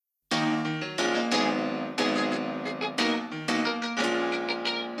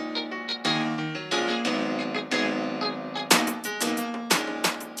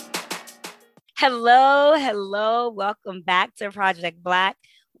Hello, hello. Welcome back to Project Black.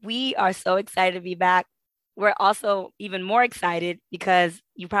 We are so excited to be back. We're also even more excited because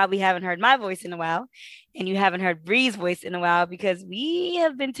you probably haven't heard my voice in a while and you haven't heard Bree's voice in a while because we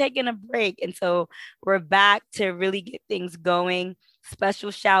have been taking a break. And so we're back to really get things going. Special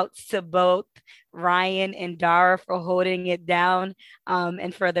shouts to both Ryan and Dara for holding it down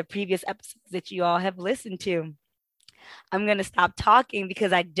and for the previous episodes that you all have listened to. I'm going to stop talking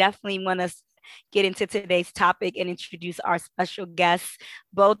because I definitely want to get into today's topic and introduce our special guests,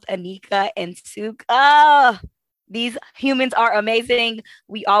 both Anika and Suk. Oh, these humans are amazing.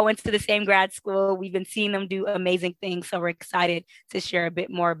 We all went to the same grad school. We've been seeing them do amazing things. So we're excited to share a bit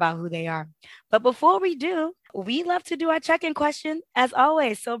more about who they are. But before we do, we love to do our check-in question as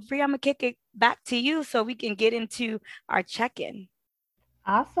always. So Bri, I'm gonna kick it back to you so we can get into our check-in.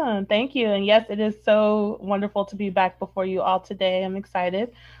 Awesome. Thank you. And yes, it is so wonderful to be back before you all today. I'm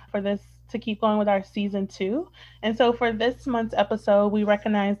excited for this to keep going with our season two. And so for this month's episode, we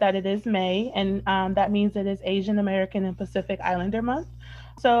recognize that it is May, and that means it is Asian American and Pacific Islander Month.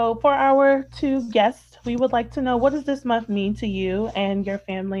 So for our two guests, we would like to know, what does this month mean to you and your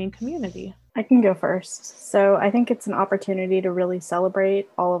family and community? I can go first. So I think it's an opportunity to really celebrate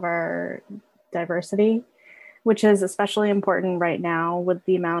all of our diversity, which is especially important right now with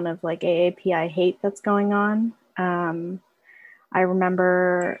the amount of like AAPI hate that's going on. I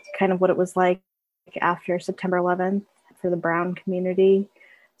remember kind of what it was like after September 11th for the Brown community.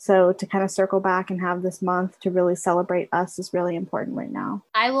 So to kind of circle back and have this month to really celebrate us is really important right now.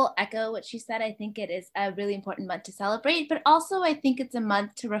 I will echo what she said. I think it is a really important month to celebrate, but also I think it's a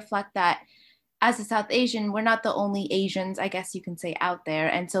month to reflect that as a South Asian, we're not the only Asians, I guess you can say, out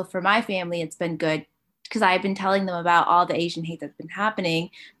there. And so for my family, it's been good because I've been telling them about all the Asian hate that's been happening,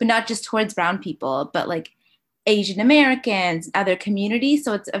 but not just towards brown people, but like Asian Americans, other communities.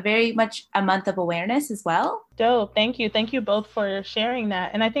 So it's a very much a month of awareness as well. Dope. Thank you. Thank you both for sharing that.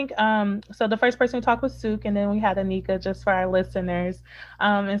 And I think so the first person we talked was Suk, and then we had Anika just for our listeners.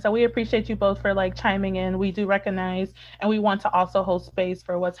 And so we appreciate you both for like chiming in. We do recognize and we want to also hold space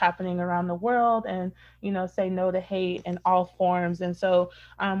for what's happening around the world and, say no to hate in all forms. And so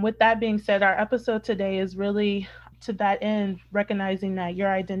with that being said, our episode today is really to that end, recognizing that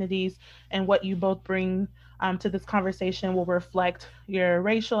your identities and what you both bring to this conversation will reflect your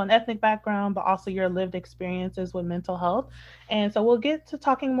racial and ethnic background, but also your lived experiences with mental health. And so we'll get to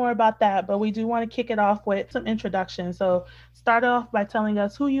talking more about that, but we do want to kick it off with some introduction. So start off by telling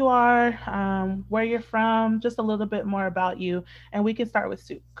us who you are, where you're from, just a little bit more about you. And we can start with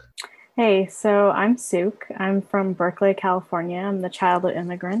Suk. Hey, so I'm Suk. I'm from Berkeley, California. I'm the child of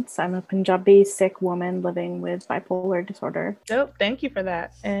immigrants. I'm a Punjabi Sikh woman living with bipolar disorder. Dope. Thank you for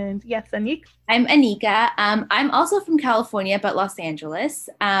that. And yes, Anik. I'm Anika. I'm also from California, but Los Angeles.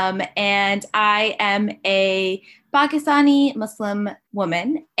 And I am a Pakistani Muslim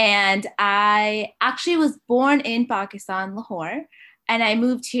woman. And I actually was born in Pakistan, Lahore. And I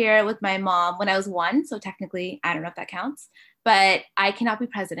moved here with my mom when I was 1. So technically, I don't know if that counts, but I cannot be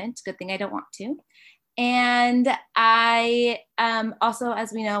president. Good thing I don't want to. And I also,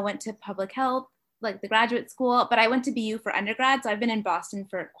 as we know, went to public health, like the graduate school, but I went to BU for undergrad. So I've been in Boston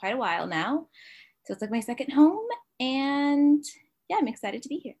for quite a while now. So it's like my second home. And yeah, I'm excited to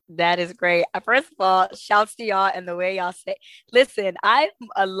be here. That is great. First of all, shouts to y'all and the way y'all say. Listen, I'm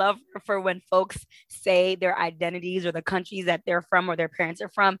a lover for when folks say their identities or the countries that they're from or their parents are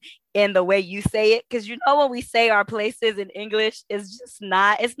from in the way you say it. Because when we say our places in English, it's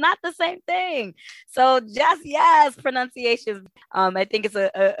not the same thing. So just yes, pronunciations. I think it's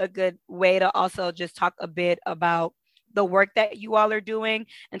a good way to also just talk a bit about the work that you all are doing.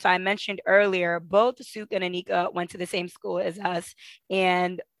 And so I mentioned earlier, both Suk and Anika went to the same school as us.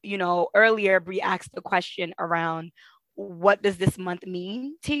 And, earlier Brie asked the question around what does this month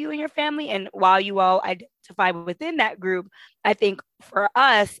mean to you and your family? And while you all identify within that group, I think for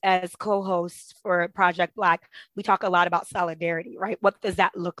us as co-hosts for Project Black, we talk a lot about solidarity, right? What does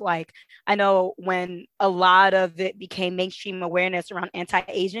that look like? I know when a lot of it became mainstream awareness around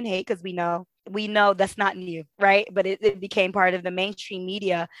anti-Asian hate, because we know that's not new, right? But it became part of the mainstream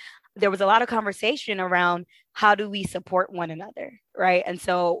media. There was a lot of conversation around how do we support one another, right? And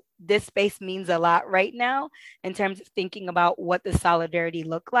so this space means a lot right now in terms of thinking about what the solidarity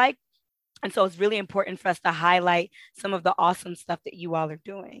look like. And so it's really important for us to highlight some of the awesome stuff that you all are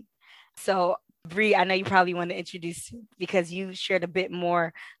doing. So Bree, I know you probably want to introduce Suk because you shared a bit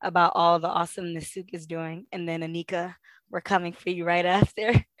more about all the awesomeness Suk is doing. And then Anika, we're coming for you right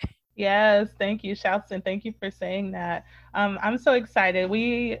after. Yes, thank you, Shouts, and thank you for saying that. I'm so excited.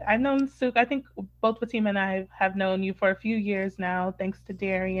 I've known Suk, I think both Fatima and I have known you for a few years now, thanks to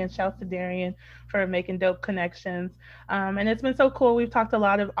Darian. Shouts to Darian for making dope connections. And it's been so cool. We've talked a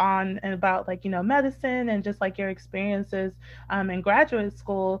lot of on and about like, medicine and just like your experiences in graduate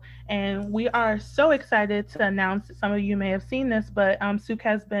school. And we are so excited to announce, some of you may have seen this, but Suk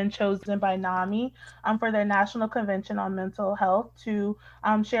has been chosen by NAMI for their National Convention on Mental Health to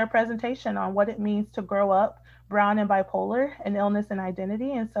share a presentation on what it means to grow up brown and bipolar, an illness and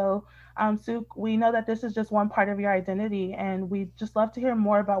identity. And so, Suk, we know that this is just one part of your identity, and we'd just love to hear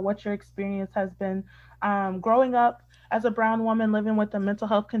more about what your experience has been growing up as a brown woman living with a mental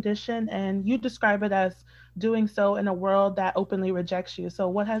health condition. And you describe it as doing so in a world that openly rejects you. So,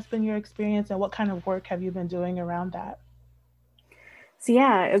 what has been your experience, and what kind of work have you been doing around that? So,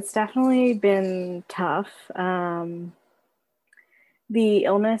 yeah, it's definitely been tough. The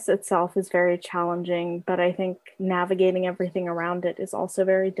illness itself is very challenging, but I think navigating everything around it is also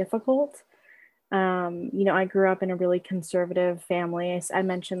very difficult. I grew up in a really conservative family. I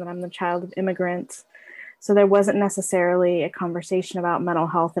mentioned that I'm the child of immigrants. So there wasn't necessarily a conversation about mental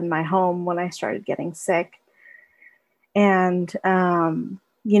health in my home when I started getting sick. And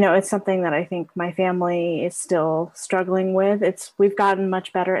it's something that I think my family is still struggling with. We've gotten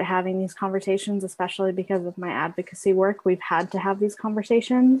much better at having these conversations, especially because of my advocacy work. We've had to have these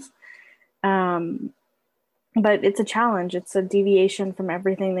conversations. But it's a challenge. It's a deviation from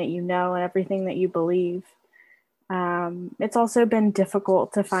everything that you know and everything that you believe. It's also been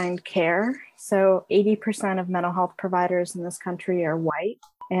difficult to find care. So 80% of mental health providers in this country are white,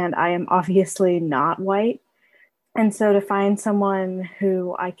 and I am obviously not white. And so to find someone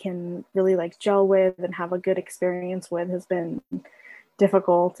who I can really like gel with and have a good experience with has been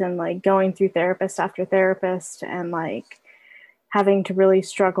difficult, and like going through therapist after therapist and like having to really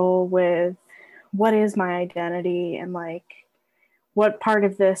struggle with what is my identity and like what part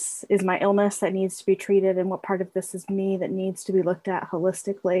of this is my illness that needs to be treated and what part of this is me that needs to be looked at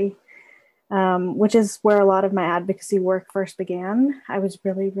holistically, which is where a lot of my advocacy work first began. I was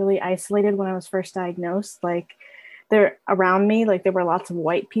really, really isolated when I was first diagnosed. Like they're around me, like there were lots of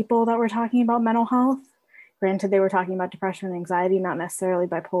white people that were talking about mental health. Granted, they were talking about depression and anxiety, not necessarily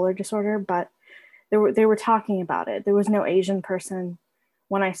bipolar disorder, but they were talking about it. There was no Asian person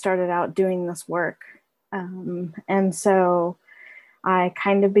when I started out doing this work. And so I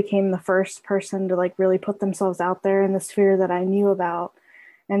kind of became the first person to like really put themselves out there in the sphere that I knew about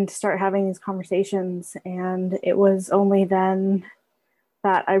and start having these conversations. And it was only then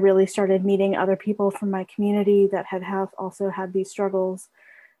that I really started meeting other people from my community that have also had these struggles,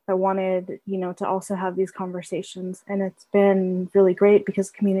 that wanted, to also have these conversations. And it's been really great because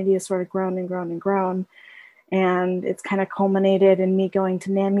community has sort of grown and grown and grown. And it's kind of culminated in me going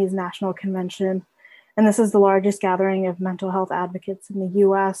to NAMI's national convention. And this is the largest gathering of mental health advocates in the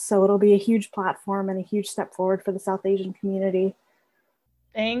US. So it'll be a huge platform and a huge step forward for the South Asian community.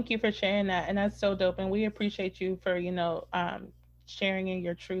 Thank you for sharing that. And that's so dope. And we appreciate you for, sharing in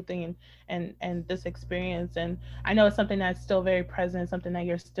your truth and this experience. And I know it's something that's still very present, something that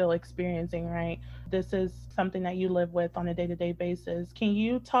you're still experiencing, right? This is something that you live with on a day-to-day basis. Can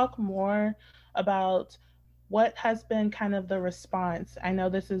you talk more about what has been kind of the response? I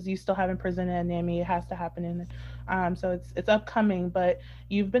know you still haven't presented at NAMI. It has to happen so it's upcoming, but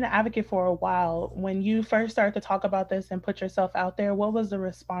you've been an advocate for a while. When you first started to talk about this and put yourself out there, what was the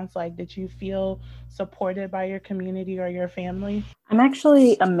response like? Did you feel supported by your community or your family? I'm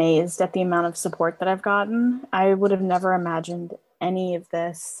actually amazed at the amount of support that I've gotten. I would have never imagined any of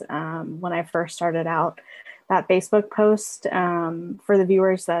this when I first started out. That Facebook post, for the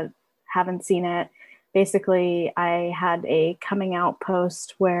viewers that haven't seen it, basically I had a coming out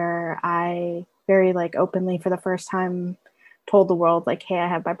post where I very like openly for the first time told the world like, hey, I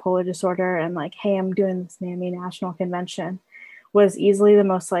have bipolar disorder, and like, hey, I'm doing this NAMI national convention. Was easily the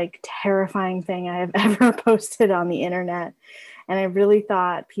most like terrifying thing I have ever posted on the internet. And I really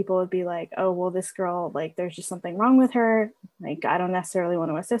thought people would be like, oh, well, this girl, like there's just something wrong with her. Like, I don't necessarily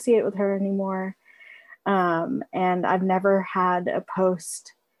want to associate with her anymore. And I've never had a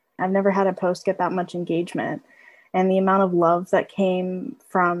post get that much engagement. And the amount of love that came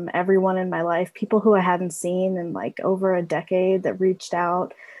from everyone in my life, people who I hadn't seen in like over a decade that reached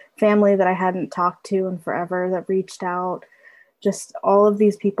out, family that I hadn't talked to in forever that reached out, just all of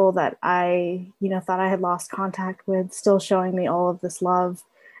these people that I, thought I had lost contact with, still showing me all of this love,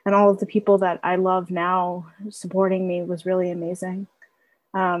 and all of the people that I love now supporting me was really amazing.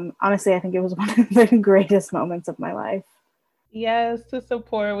 Honestly, I think it was one of the greatest moments of my life. Yes, to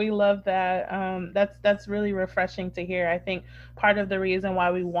support. We love that. That's really refreshing to hear. I think part of the reason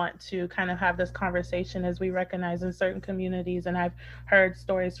why we want to kind of have this conversation is we recognize in certain communities, and I've heard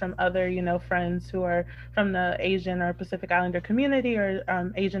stories from other, friends who are from the Asian or Pacific Islander community or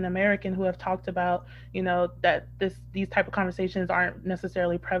Asian American who have talked about, that these type of conversations aren't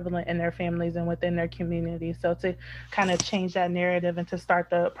necessarily prevalent in their families and within their community. So to kind of change that narrative and to start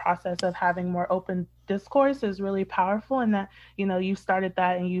the process of having more open discourse is really powerful, and that you started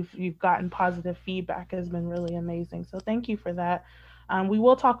that and you've gotten positive feedback has been really amazing. So thank you for that. We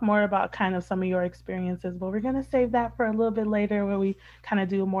will talk more about kind of some of your experiences, but we're going to save that for a little bit later where we kind of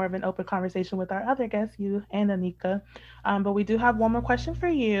do more of an open conversation with our other guests, you and Anika. But we do have one more question for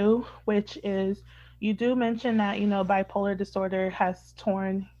you, which is, you do mention that, bipolar disorder has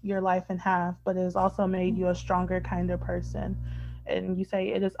torn your life in half, but it has also made you a stronger kind of person. And you say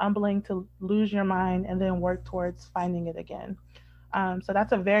it is humbling to lose your mind and then work towards finding it again. So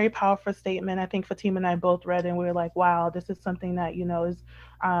that's a very powerful statement. I think Fatima and I both read and we were like, wow, this is something that, is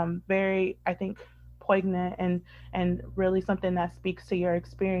very, I think, poignant and really something that speaks to your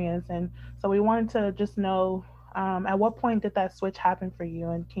experience. And so we wanted to just know, at what point did that switch happen for you?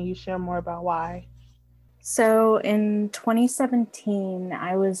 And can you share more about why? So in 2017,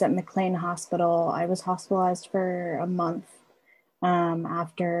 I was at McLean Hospital. I was hospitalized for a month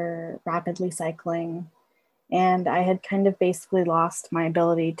after rapidly cycling. And I had kind of basically lost my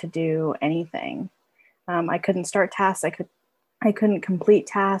ability to do anything. I couldn't start tasks. I couldn't complete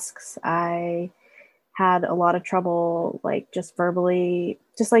tasks. I had a lot of trouble, like just verbally,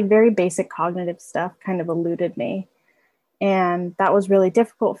 just like very basic cognitive stuff kind of eluded me. And that was really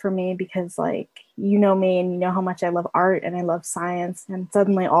difficult for me because, like, me and you know how much I love art and I love science. And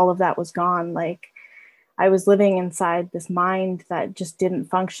suddenly all of that was gone. Like, I was living inside this mind that just didn't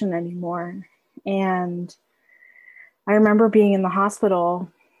function anymore. And I remember being in the hospital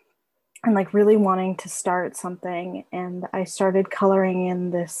and like really wanting to start something. And I started coloring in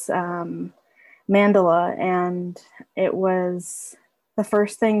this mandala, and it was the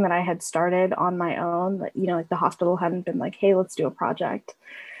first thing that I had started on my own. Like the hospital hadn't been like, hey, let's do a project.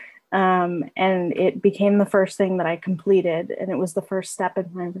 And it became the first thing that I completed. And it was the first step in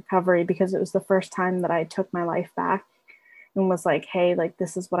my recovery because it was the first time that I took my life back and was like, hey, like,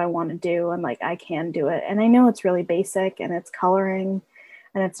 this is what I want to do. And like, I can do it. And I know it's really basic and it's coloring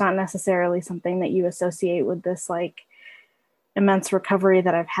and it's not necessarily something that you associate with this like immense recovery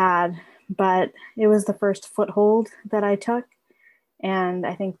that I've had, but it was the first foothold that I took. And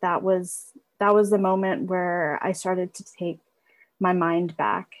I think that was the moment where I started to take my mind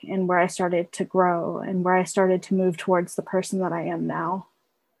back and where I started to grow and where I started to move towards the person that I am now.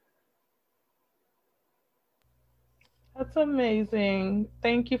 That's amazing.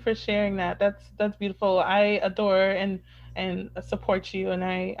 Thank you for sharing that. That's beautiful. I adore and support you, and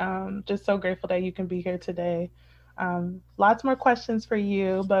I just so grateful that you can be here today. Lots more questions for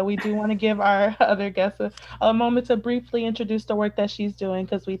you, but we do want to give our other guests a moment to briefly introduce the work that she's doing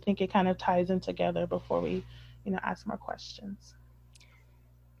because we think it kind of ties in together before we, ask more questions.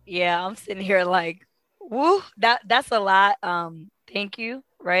 Yeah, I'm sitting here like, woo, that's a lot. Thank you.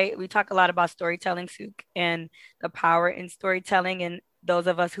 Right. We talk a lot about storytelling, Suk, and the power in storytelling. And those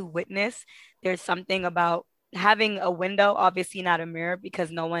of us who witness, there's something about having a window, obviously not a mirror,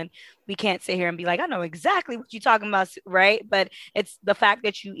 because we can't sit here and be like, I know exactly what you're talking about, right? But it's the fact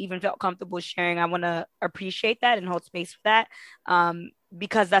that you even felt comfortable sharing. I want to appreciate that and hold space for that.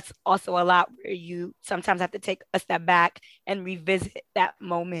 Because that's also a lot where you sometimes have to take a step back and revisit that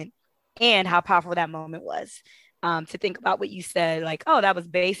moment and how powerful that moment was. To think about what you said, like, oh, that was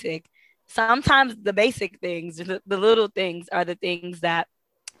basic. Sometimes the basic things, the little things are the things that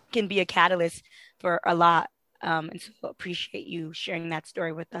can be a catalyst for a lot. And so appreciate you sharing that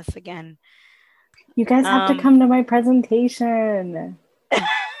story with us again. You guys have to come to my presentation.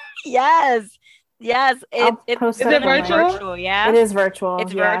 Yes. Yes. Is it virtual? Yeah. It is virtual.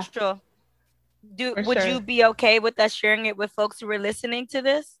 It's virtual. Would you be okay with us sharing it with folks who are listening to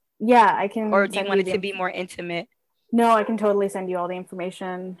this? Yeah, I can. Or do you want it to be more intimate? No, I can totally send you all the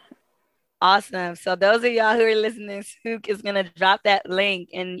information. Awesome. So those of y'all who are listening, Suk is going to drop that link.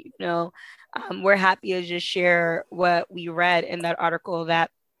 And, we're happy to just share what we read in that article that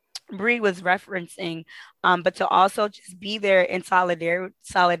Bree was referencing, but to also just be there in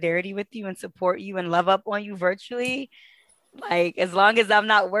solidarity with you and support you and love up on you virtually. Like, as long as I'm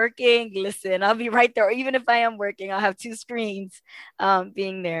not working, listen, I'll be right there. Even if I am working, I'll have two screens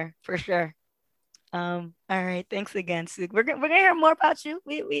being there for sure. All right. Thanks again, Sue. We're gonna hear more about you.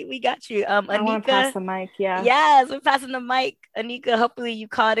 We got you. I want to pass Anika. the mic. Yeah. Yes, we're passing the mic. Anika, hopefully you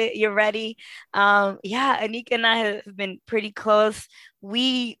caught it. You're ready. Yeah, Anika and I have been pretty close.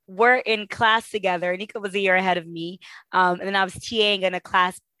 We were in class together. Anika was a year ahead of me. And then I was TAing in a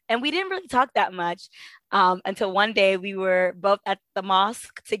class, and we didn't really talk that much. Until one day we were both at the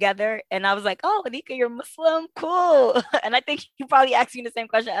mosque together, and I was like, "Oh, Anika, you're Muslim, cool." And I think you probably asked me the same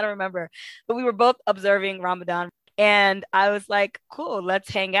question. I don't remember, but we were both observing Ramadan. And I was like, cool, let's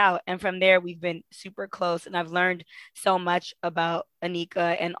hang out. And from there, we've been super close. And I've learned so much about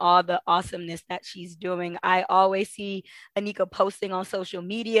Anika and all the awesomeness that she's doing. I always see Anika posting on social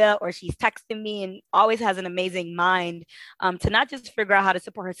media, or she's texting me, and always has an amazing mind, to not just figure out how to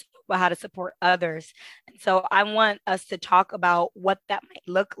support herself, but how to support others. And so I want us to talk about what that might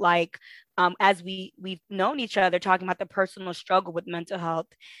look like, as we've known each other, talking about the personal struggle with mental health.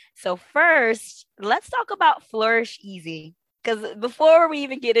 So first, let's talk about Flourish Easy. Because before we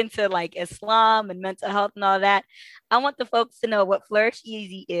even get into like Islam and mental health and all that, I want the folks to know what Flourish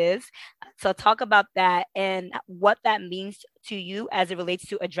Easy is. So talk about that and what that means to you as it relates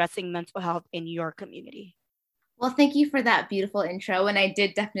to addressing mental health in your community. Well, thank you for that beautiful intro. And I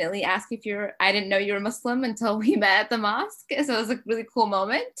did definitely ask if I didn't know you were Muslim until we met at the mosque. So it was a really cool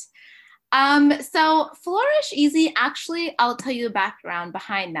moment. So Flourish Easy, actually, I'll tell you the background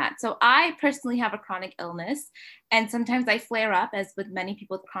behind that. So I personally have a chronic illness, and sometimes I flare up, as with many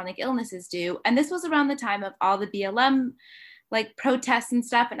people with chronic illnesses do. And this was around the time of all the BLM like protests and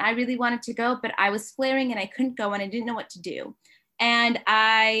stuff. And I really wanted to go, but I was flaring and I couldn't go and I didn't know what to do. And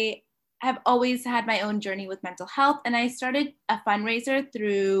I have always had my own journey with mental health. And I started a fundraiser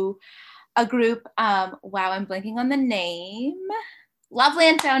through a group. Wow, I'm blanking on the name.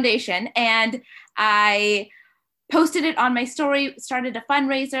 Loveland Foundation. And I posted it on my story, started a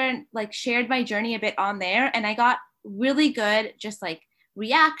fundraiser, and like shared my journey a bit on there. And I got really good, just like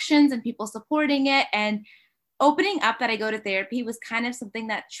reactions and people supporting it. And opening up that I go to therapy was kind of something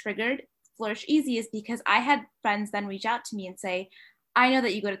that triggered Flourish Easy, is because I had friends then reach out to me and say, I know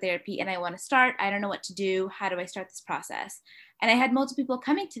that you go to therapy and I want to start. I don't know what to do. How do I start this process? And I had multiple people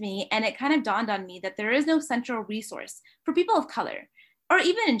coming to me, and it kind of dawned on me that there is no central resource for people of color, or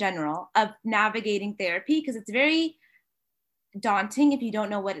even in general, of navigating therapy, because it's very daunting if you don't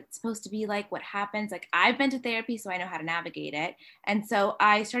know what it's supposed to be like, what happens. Like, I've been to therapy, so I know how to navigate it. And so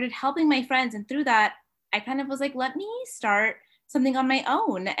I started helping my friends. And through that, I kind of was like, let me start something on my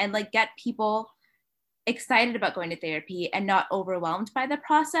own and like get people excited about going to therapy and not overwhelmed by the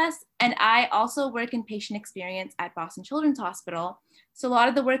process. And I also work in patient experience at Boston Children's Hospital. So a lot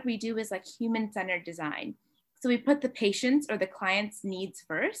of the work we do is like human-centered design. So we put the patient's or the client's needs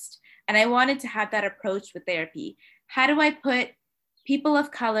first. And I wanted to have that approach with therapy. How do I put people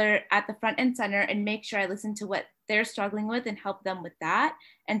of color at the front and center and make sure I listen to what they're struggling with and help them with that?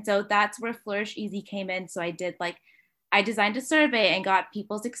 And so that's where Flourish Easy came in. So I designed a survey and got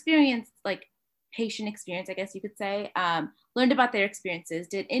people's experience, like patient experience, I guess you could say, learned about their experiences,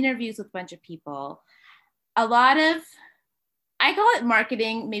 did interviews with a bunch of people. A lot of, I call it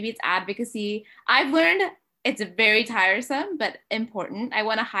marketing, maybe it's advocacy. I've learned it's very tiresome, but important. I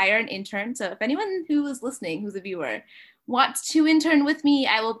want to hire an intern. So if anyone who is listening, who's a viewer, wants to intern with me,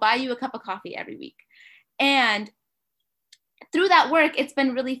 I will buy you a cup of coffee every week. And through that work, it's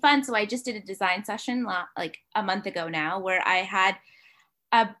been really fun. So I just did a design session like a month ago now, where I had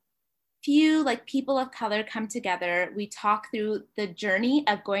a few like people of color come together. We talk through the journey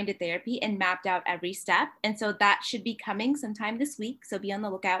of going to therapy and mapped out every step. And so that should be coming sometime this week. So be on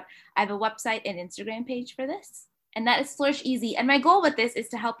the lookout. I have a website and Instagram page for this. And that is Flourish Easy. And my goal with this is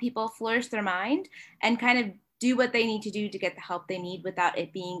to help people flourish their mind and kind of do what they need to do to get the help they need without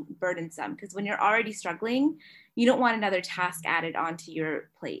it being burdensome. Because when you're already struggling, you don't want another task added onto your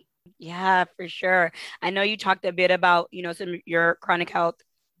plate. Yeah, for sure. I know you talked a bit about, some of your chronic health,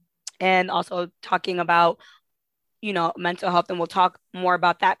 and also talking about, mental health. And we'll talk more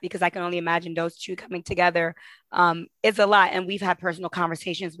about that, because I can only imagine those two coming together is a lot. And we've had personal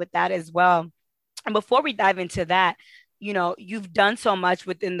conversations with that as well. And before we dive into that, you've done so much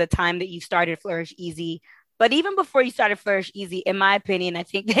within the time that you started Flourish Easy. But even before you started Flourish Easy, in my opinion, I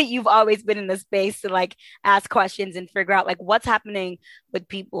think that you've always been in the space to like ask questions and figure out like what's happening with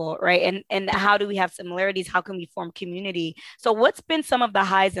people, right? And how do we have similarities? How can we form community? So what's been some of the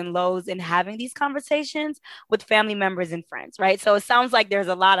highs and lows in having these conversations with family members and friends, right? So it sounds like there's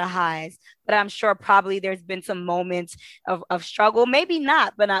a lot of highs, but I'm sure probably there's been some moments of struggle, maybe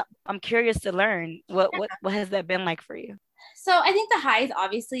not, but I'm curious to learn what has that been like for you? So I think the highs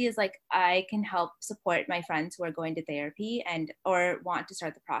obviously is like I can help support my friends who are going to therapy and or want to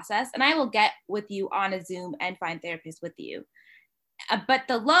start the process, and I will get with you on a Zoom and find therapists with you. But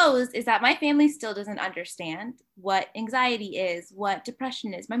the lows is that my family still doesn't understand what anxiety is, what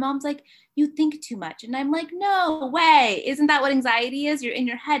depression is. My mom's like, you think too much. And I'm like, no way. Isn't that what anxiety is? You're in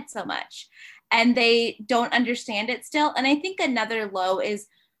your head so much. And they don't understand it still. And I think another low is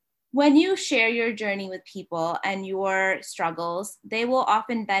when you share your journey with people and your struggles, they will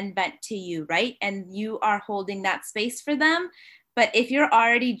often then vent to you, right? And you are holding that space for them. But if you're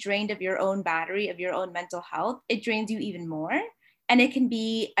already drained of your own battery, of your own mental health, it drains you even more. And it can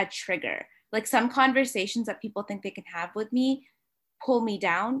be a trigger. Like some conversations that people think they can have with me pull me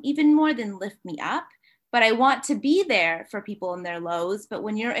down even more than lift me up. But I want to be there for people in their lows. But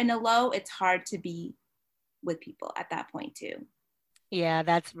when you're in a low, it's hard to be with people at that point too. Yeah,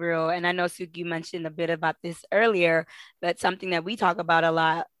 that's real. And I know, Suki, you mentioned a bit about this earlier, but something that we talk about a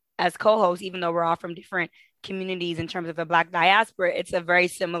lot as co-hosts, even though we're all from different communities in terms of the Black diaspora, it's a very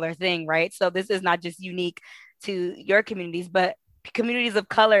similar thing, right? So this is not just unique to your communities, but communities of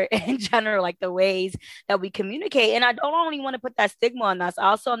color in general, like the ways that we communicate. And I don't only want to put that stigma on us. I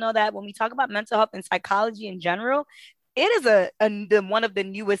also know that when we talk about mental health and psychology in general, it is one of the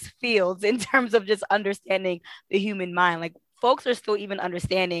newest fields in terms of just understanding the human mind. Like folks are still even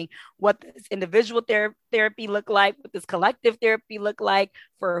understanding what this individual therapy look like, what this collective therapy look like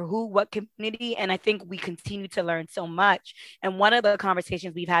for who, what community. And I think we continue to learn so much. And one of the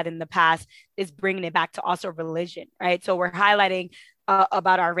conversations we've had in the past is bringing it back to also religion, right? So we're highlighting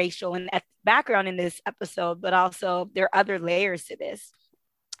about our racial and ethnic background in this episode, but also there are other layers to this.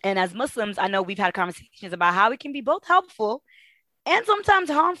 And as Muslims, I know we've had conversations about how it can be both helpful and sometimes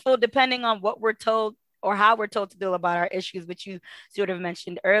harmful, depending on what we're told or how we're told to deal about our issues, which you sort of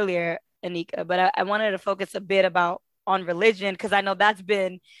mentioned earlier, Anika. But I wanted to focus a bit about on religion because I know that's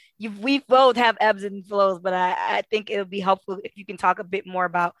been we both have ebbs and flows, but I think it would be helpful if you can talk a bit more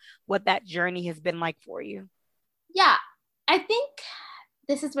about what that journey has been like for you. Yeah, I think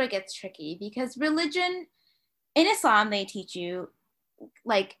this is where it gets tricky because religion in Islam, they teach you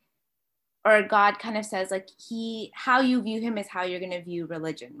like, or God kind of says like how you view him is how you're going to view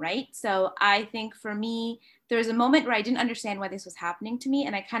religion, right? So I think for me, there was a moment where I didn't understand why this was happening to me.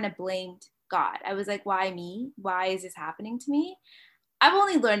 And I kind of blamed God. I was like, why me? Why is this happening to me? I've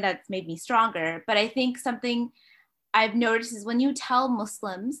only learned that it's made me stronger. But I think something I've noticed is when you tell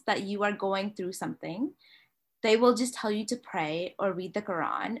Muslims that you are going through something, they will just tell you to pray or read the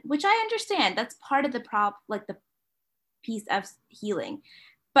Quran, which I understand. That's part of the like the piece of healing.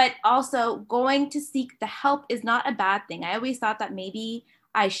 But also going to seek the help is not a bad thing. I always thought that maybe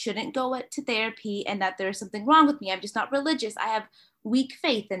I shouldn't go to therapy and that there's something wrong with me. I'm just not religious. I have weak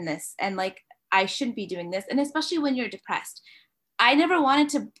faith in this and like I shouldn't be doing this. And especially when you're depressed. I never wanted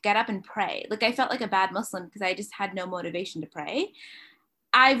to get up and pray. Like I felt like a bad Muslim because I just had no motivation to pray.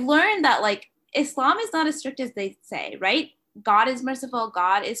 I've learned that like Islam is not as strict as they say, right? God is merciful.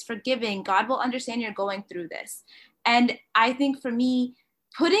 God is forgiving. God will understand you're going through this. And I think for me,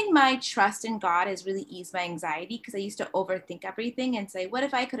 putting my trust in God has really eased my anxiety because I used to overthink everything and say, what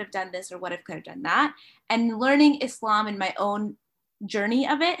if I could have done this or what if I could have done that? And learning Islam in my own journey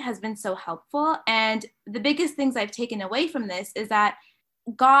of it has been so helpful. And the biggest things I've taken away from this is that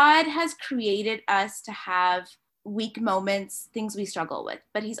God has created us to have weak moments, things we struggle with,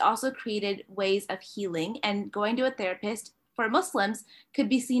 but he's also created ways of healing, and going to a therapist for Muslims could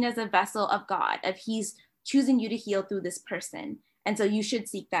be seen as a vessel of God, of he's choosing you to heal through this person. And so you should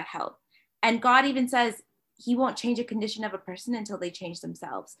seek that help. And God even says he won't change a condition of a person until they change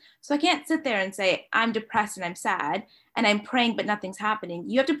themselves. So I can't sit there and say, I'm depressed and I'm sad and I'm praying, but nothing's happening.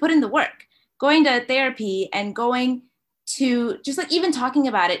 You have to put in the work. Going to therapy and going to just like even talking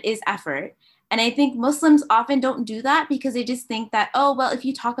about it is effort. And I think Muslims often don't do that because they just think that, oh, well, if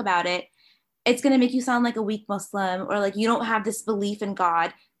you talk about it, it's going to make you sound like a weak Muslim or like you don't have this belief in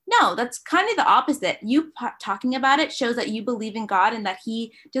God. No, that's kind of the opposite. You talking about it shows that you believe in God and that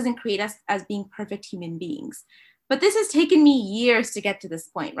he doesn't create us as being perfect human beings. But this has taken me years to get to this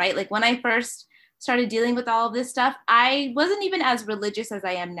point, right? Like when I first started dealing with all of this stuff, I wasn't even as religious as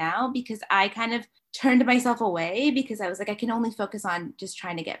I am now because I kind of turned myself away because I was like, I can only focus on just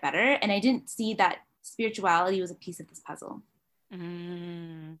trying to get better. And I didn't see that spirituality was a piece of this puzzle.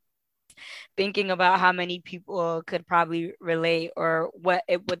 Thinking about how many people could probably relate or what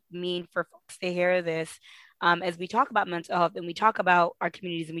it would mean for folks to hear this as we talk about mental health and we talk about our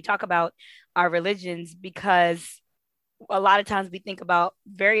communities and we talk about our religions, because a lot of times we think about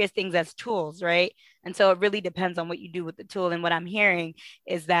various things as tools, right? And so it really depends on what you do with the tool. And what I'm hearing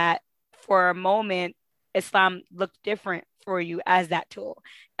is that for a moment, Islam looked different for you as that tool.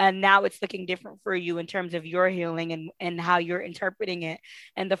 And now it's looking different for you in terms of your healing and how you're interpreting it.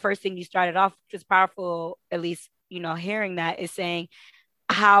 And the first thing you started off, which was powerful, at least, hearing that, is saying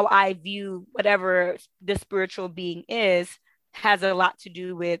how I view whatever the spiritual being is has a lot to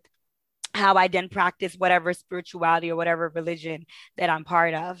do with how I then practice whatever spirituality or whatever religion that I'm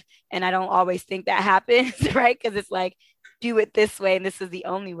part of. And I don't always think that happens, right? Because it's like, do it this way and this is the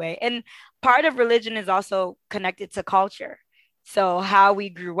only way. And part of religion is also connected to culture. So how we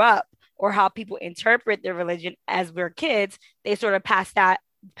grew up or how people interpret their religion as we're kids, they sort of pass that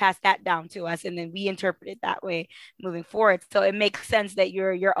down to us, and then we interpret it that way moving forward. So it makes sense that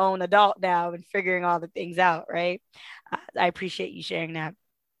you're your own adult now and figuring all the things out, right? I appreciate you sharing that.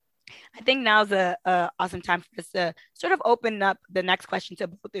 I think now's a awesome time for us to sort of open up the next question to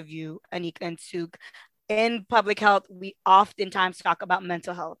both of you, Anika and Suk. In public health, we oftentimes talk about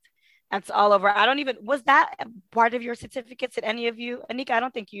mental health. That's all over. Was that part of your certificates? Did any of you? Anika, I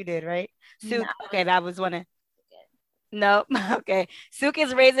don't think you did, right? Suk, no. Okay, that was one of. No, okay. Suk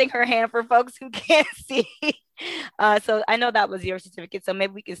is raising her hand for folks who can't see. So I know that was your certificate. So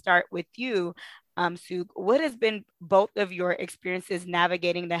maybe we can start with you, Suk. What has been both of your experiences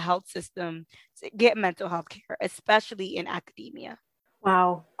navigating the health system to get mental health care, especially in academia?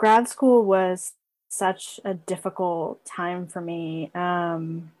 Wow, grad school was such a difficult time for me.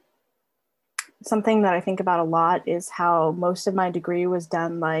 Something that I think about a lot is how most of my degree was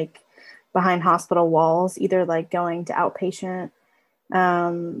done like behind hospital walls, either like going to outpatient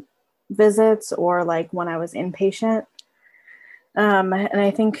visits or like when I was inpatient. And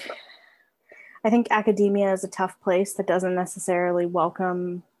I think academia is a tough place that doesn't necessarily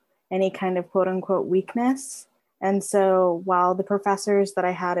welcome any kind of quote unquote weakness. And so while the professors that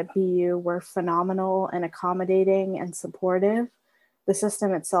I had at BU were phenomenal and accommodating and supportive, the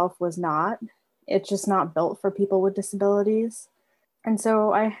system itself was not. It's just not built for people with disabilities. And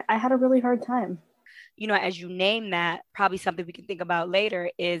so I had a really hard time. As you name that, probably something we can think about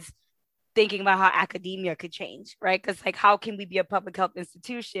later is thinking about how academia could change, right? Because like, how can we be a public health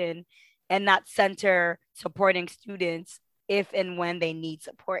institution and not center supporting students if and when they need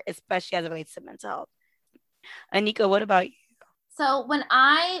support, especially as it relates to mental health? Anika, what about you? So when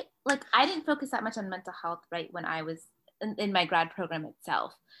I didn't focus that much on mental health, right, when I was in my grad program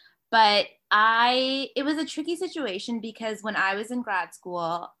itself. But it was a tricky situation because when I was in grad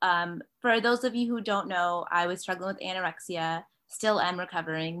school, for those of you who don't know, I was struggling with anorexia, still am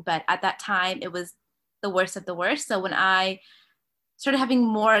recovering, but at that time it was the worst of the worst. So when I started having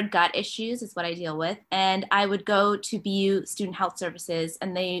more gut issues is what I deal with, and I would go to BU Student Health Services,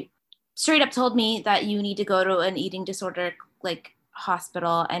 and they straight up told me that you need to go to an eating disorder like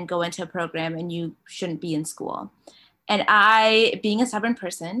hospital and go into a program and you shouldn't be in school. And I, being a stubborn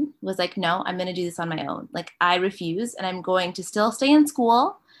person, was like, no, I'm going to do this on my own. Like, I refuse, and I'm going to still stay in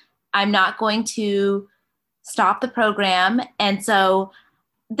school. I'm not going to stop the program. And so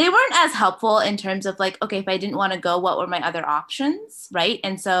they weren't as helpful in terms of like, okay, if I didn't want to go, what were my other options, right?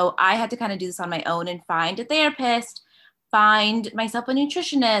 And so I had to kind of do this on my own and find a therapist, find myself a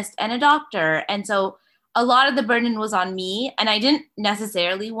nutritionist and a doctor. And so a lot of the burden was on me. And I didn't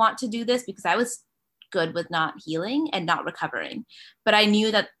necessarily want to do this because I was good with not healing and not recovering, but I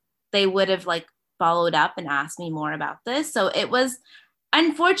knew that they would have like followed up and asked me more about this. So it was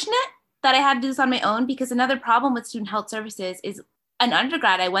unfortunate that I had to do this on my own, because another problem with student health services is an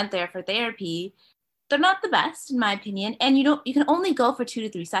undergrad, I went there for therapy. They're not the best in my opinion. And you can only go for 2 to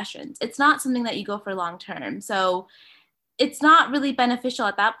 3 sessions. It's not something that you go for long term. So it's not really beneficial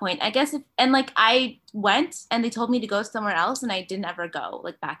at that point, I guess. I went and they told me to go somewhere else and I didn't ever go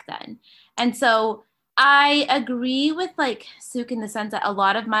like back then. And so I agree with like Suk in the sense that a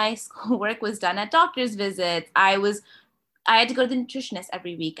lot of my schoolwork was done at doctor's visits. I had to go to the nutritionist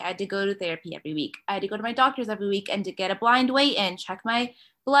every week. I had to go to therapy every week. I had to go to my doctor's every week and to get a blind weigh-in, check my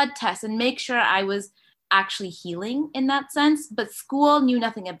blood tests, and make sure I was actually healing in that sense. But school knew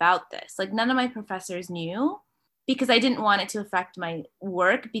nothing about this. Like, none of my professors knew, because I didn't want it to affect my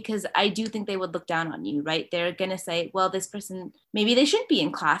work, because I do think they would look down on you, right? They're going to say, well, this person, maybe they shouldn't be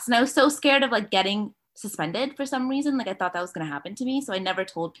in class. And I was so scared of like getting suspended for some reason. Like, I thought that was going to happen to me. So I never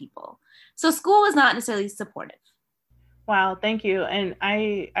told people. So school was not necessarily supportive. Wow, thank you. And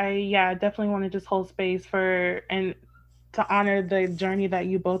I definitely want to just hold space for and to honor the journey that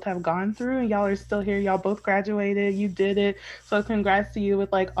you both have gone through. And y'all are still here. Y'all both graduated. You did it. So congrats to you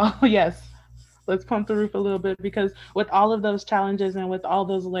with like, oh yes, let's pump the roof a little bit, because with all of those challenges and with all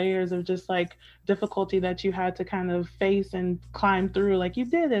those layers of just like difficulty that you had to kind of face and climb through, like you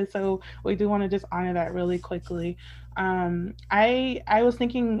did it. So we do want to just honor that really quickly. I was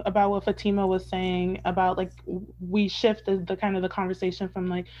thinking about what Fatima was saying about like we shifted the kind of the conversation from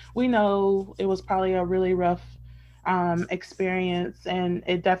like we know it was probably a really rough experience, and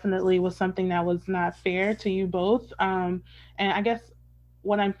it definitely was something that was not fair to you both. And I guess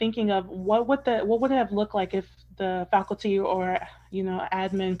what I'm thinking of, what would it have looked like if the faculty or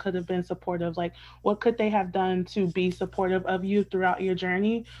admin could have been supportive? Like, what could they have done to be supportive of you throughout your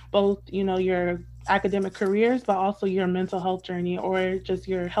journey, both your academic careers, but also your mental health journey or just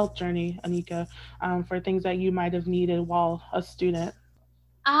your health journey, Anika, for things that you might have needed while a student?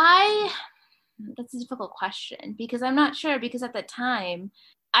 I That's a difficult question because I'm not sure, because at the time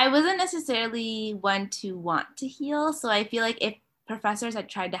I wasn't necessarily one to want to heal. So I feel like if professors had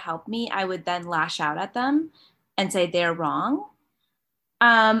tried to help me, I would then lash out at them and say they're wrong.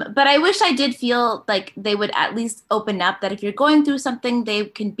 But I wish I did feel like they would at least open up that if you're going through something, they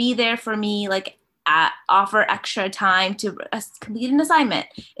can be there for me, like offer extra time to complete an assignment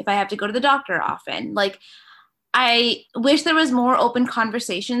if I have to go to the doctor often. Like, I wish there was more open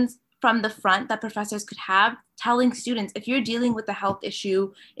conversations from the front that professors could have, telling students, if you're dealing with a health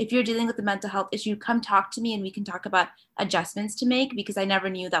issue, if you're dealing with a mental health issue, come talk to me and we can talk about adjustments to make, because I never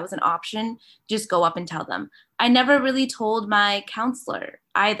knew that was an option. Just go up and tell them. I never really told my counselor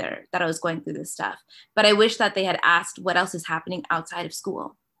either that I was going through this stuff, but I wish that they had asked what else is happening outside of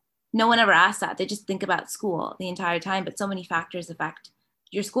school. No one ever asked that. They just think about school the entire time, but so many factors affect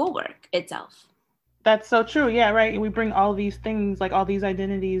your schoolwork itself. That's so true. Yeah, right. We bring all these things, like all these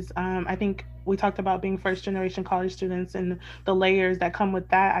identities. I think we talked about being first generation college students and the layers that come with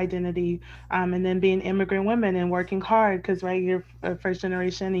that identity. And then being immigrant women and working hard because, right, you're a first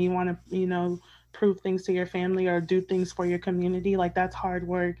generation and you want to, prove things to your family or do things for your community. Like, that's hard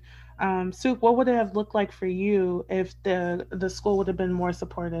work. Soup, what would it have looked like for you if the school would have been more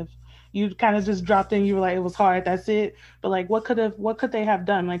supportive? You kind of just dropped in, you were like, it was hard, that's it. But like, what could they have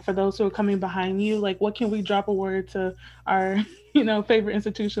done? Like, for those who are coming behind you, like, what can we drop a word to our favorite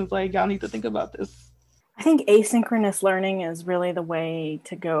institutions, like, y'all need to think about this? I think asynchronous learning is really the way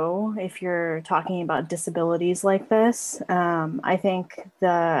to go if you're talking about disabilities like this. I think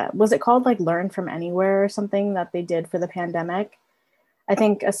was it called like Learn from Anywhere or something that they did for the pandemic? I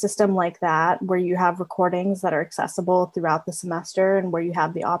think a system like that, where you have recordings that are accessible throughout the semester and where you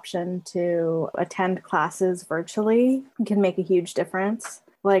have the option to attend classes virtually, can make a huge difference.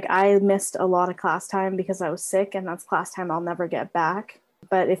 Like, I missed a lot of class time because I was sick, and that's class time I'll never get back.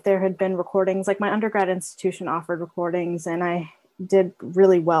 But if there had been recordings, like my undergrad institution offered recordings, and I did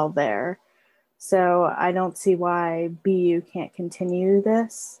really well there. So I don't see why BU can't continue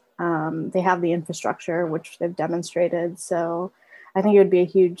this. They have the infrastructure, which they've demonstrated. So I think it would be a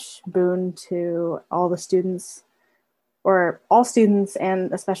huge boon to all the students, or all students,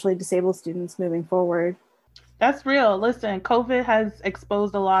 and especially disabled students moving forward. That's real. Listen, COVID has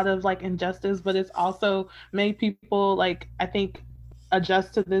exposed a lot of like injustice, but it's also made people, like, I think,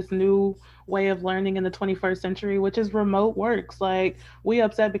 adjust to this new way of learning in the 21st century, which is remote works. Like, we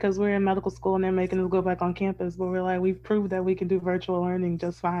upset because we're in medical school and they're making us go back on campus, but we're like, we've proved that we can do virtual learning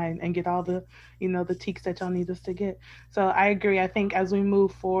just fine and get all the, the teaks that y'all need us to get. So I agree. I think as we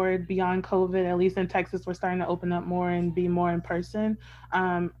move forward beyond COVID, at least in Texas, we're starting to open up more and be more in person.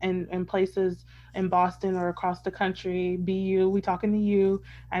 And in places in Boston or across the country, BU, we talking to you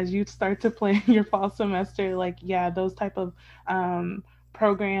as you start to plan your fall semester. Like, yeah, those type of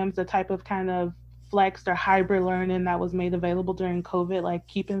programs, the type of kind of flexed or hybrid learning that was made available during COVID, like,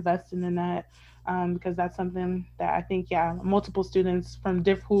 keep investing in that. Because that's something that I think, yeah, multiple students from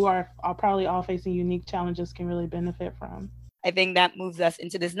who are probably all facing unique challenges can really benefit from. I think that moves us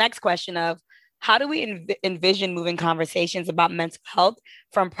into this next question of, how do we envision moving conversations about mental health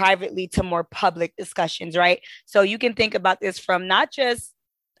from privately to more public discussions, right? So you can think about this from not just,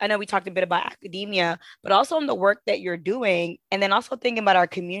 I know we talked a bit about academia, but also on the work that you're doing, and then also thinking about our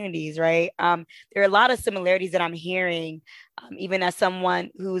communities, right? There are a lot of similarities that I'm hearing, even as someone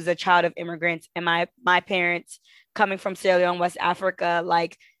who's a child of immigrants, and my parents coming from Sierra Leone, West Africa,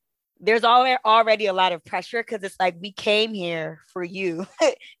 like, there's already a lot of pressure because it's like, we came here for you.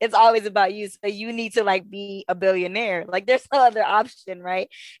 It's always about you. So you need to like be a billionaire. Like, there's no other option, right?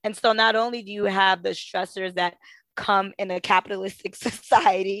 And so not only do you have the stressors that come in a capitalistic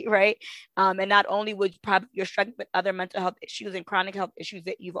society, right? And not only would you're struggling with other mental health issues and chronic health issues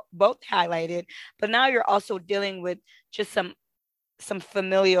that you've both highlighted, but now you're also dealing with just some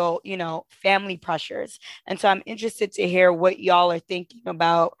familial, family pressures. And so I'm interested to hear what y'all are thinking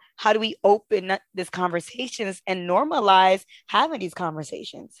about. How do we open these conversations and normalize having these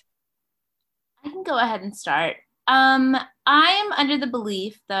conversations? I can go ahead and start. I am under the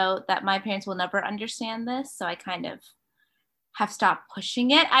belief, though, that my parents will never understand this. So I kind of have stopped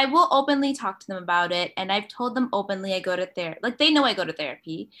pushing it. I will openly talk to them about it. And I've told them openly I go to therapy. Like, they know I go to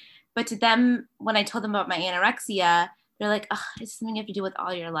therapy. But to them, when I told them about my anorexia, they're like, oh, it's something you have to do with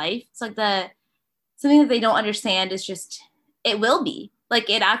all your life. It's like something that they don't understand is just, it will be. Like,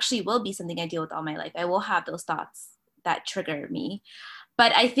 it actually will be something I deal with all my life. I will have those thoughts that trigger me.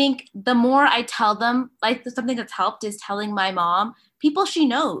 But I think the more I tell them, like, something that's helped is telling my mom, people she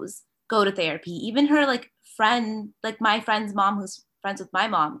knows go to therapy. Even her like friend, like my friend's mom who's friends with my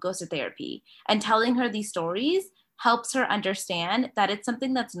mom goes to therapy. And telling her these stories helps her understand that it's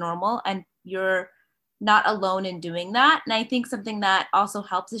something that's normal and you're not alone in doing that. And I think something that also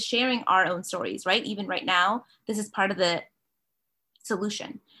helps is sharing our own stories, right? Even right now, this is part of the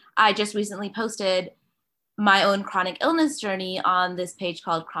solution. I just recently posted my own chronic illness journey on this page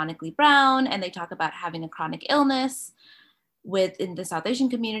called Chronically Brown, and they talk about having a chronic illness within the South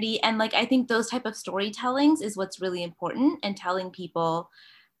Asian community. And like, I think those type of storytellings is what's really important, and telling people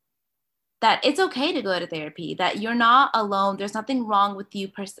that it's okay to go to therapy, that you're not alone. There's nothing wrong with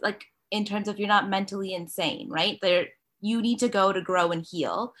you, like in terms of you're not mentally insane, right? You need to go to grow and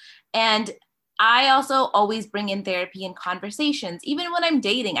heal. And I also always bring in therapy in conversations. Even when I'm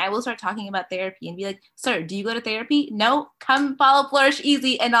dating, I will start talking about therapy and be like, sir, do you go to therapy? No, come follow Flourish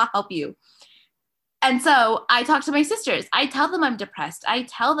Easy and I'll help you. And so I talk to my sisters. I tell them I'm depressed. I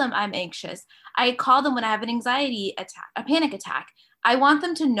tell them I'm anxious. I call them when I have an anxiety attack, a panic attack. I want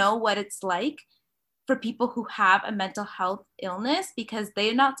them to know what it's like for people who have a mental health illness, because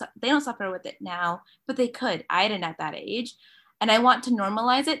they don't suffer with it now, but they could. I didn't at that age. And I want to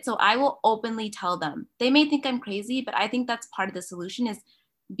normalize it. So I will openly tell them. They may think I'm crazy, but I think that's part of the solution, is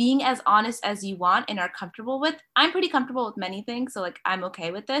being as honest as you want and are comfortable with. I'm pretty comfortable with many things, so like I'm okay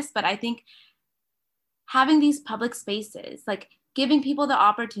with this, but I think having these public spaces, like giving people the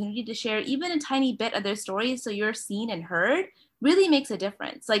opportunity to share even a tiny bit of their stories so you're seen and heard, really makes a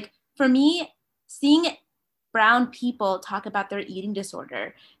difference. Like for me, seeing brown people talk about their eating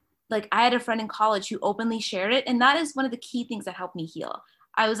disorder, like I had a friend in college who openly shared it, and that is one of the key things that helped me heal.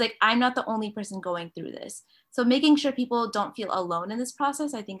 I was like, I'm not the only person going through this. So making sure people don't feel alone in this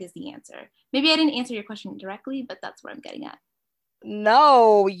process, I think, is the answer. Maybe I didn't answer your question directly, but that's where I'm getting at.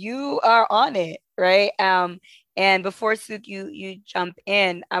 No, you are on it, right? And before Suk, you jump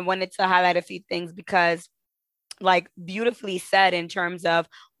in, I wanted to highlight a few things, because like beautifully said in terms of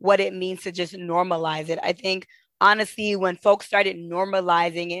what it means to just normalize it. I think honestly, when folks started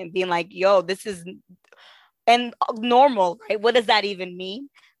normalizing it and being like, yo, this is and normal, right? What does that even mean?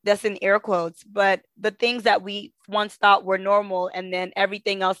 That's in air quotes, but the things that we once thought were normal, and then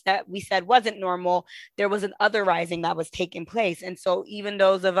everything else that we said wasn't normal, there was an otherizing that was taking place. And so even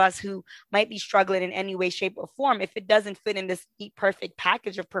those of us who might be struggling in any way, shape, or form, if it doesn't fit in this neat, perfect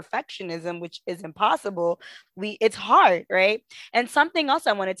package of perfectionism, which is impossible, it's hard, right? And something else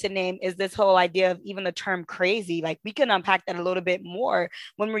I wanted to name is this whole idea of even the term crazy. Like we can unpack that a little bit more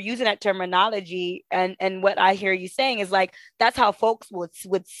when we're using that terminology. And what I hear you saying is like, that's how folks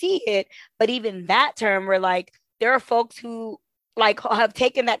would see it. But even that term, we're like, there are folks who like have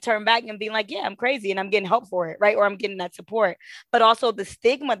taken that term back and being like, yeah, I'm crazy and I'm getting help for it, right? Or I'm getting that support. But also the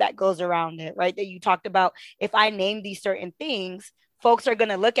stigma that goes around it, right? That you talked about. If I name these certain things, folks are going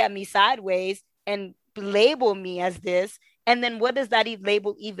to look at me sideways and label me as this. And then what does that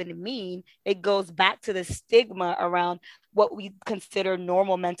label even mean? It goes back to the stigma around what we consider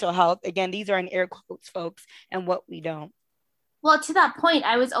normal mental health. Again, these are in air quotes, folks, and what we don't. Well, to that point,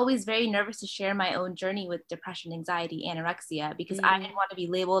 I was always very nervous to share my own journey with depression, anxiety, anorexia, because I didn't want to be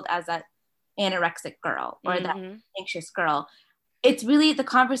labeled as that anorexic girl or that anxious girl. It's really, the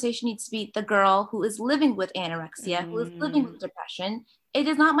conversation needs to be the girl who is living with anorexia, who is living with depression. It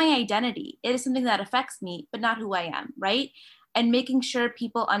is not my identity. It is something that affects me, but not who I am, right? And making sure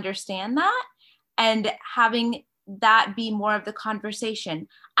people understand that and having that be more of the conversation.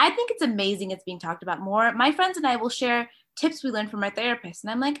 I think it's amazing it's being talked about more. My friends and I will share tips we learned from our therapist. And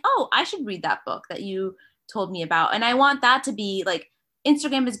I'm like, oh, I should read that book that you told me about. And I want that to be like,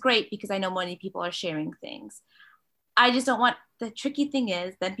 Instagram is great because I know many people are sharing things. I just don't want, the tricky thing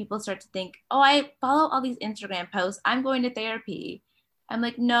is then people start to think, oh, I follow all these Instagram posts, I'm going to therapy. I'm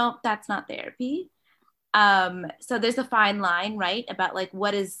like, no, that's not therapy. So there's a fine line, right? About like,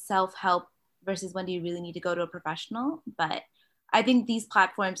 what is self-help versus when do you really need to go to a professional? But I think these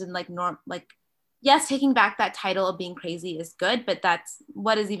platforms and like yes, taking back that title of being crazy is good, but that's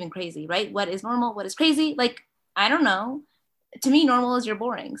what is even crazy, right? What is normal? What is crazy? Like, I don't know. To me, normal is you're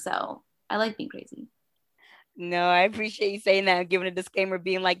boring. So I like being crazy. No, I appreciate you saying that and giving a disclaimer,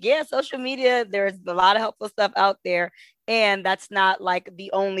 being like, yeah, social media, there's a lot of helpful stuff out there. And that's not like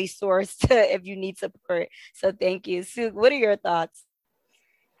the only source to if you need support. So thank you. Sue, what are your thoughts?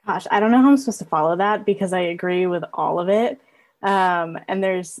 Gosh, I don't know how I'm supposed to follow that because I agree with all of it. And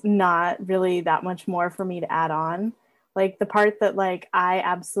there's not really that much more for me to add on. Like the part that like I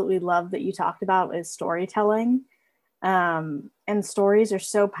absolutely love that you talked about is storytelling. And stories are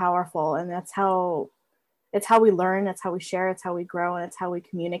so powerful, and that's how it's how we learn, it's how we share, it's how we grow, and it's how we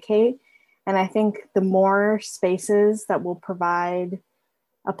communicate. And I think the more spaces that will provide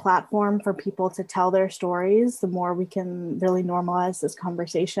a platform for people to tell their stories, the more we can really normalize this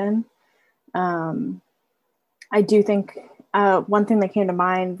conversation. Um, I do think one thing that came to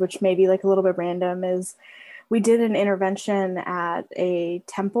mind, which may be like a little bit random, is we did an intervention at a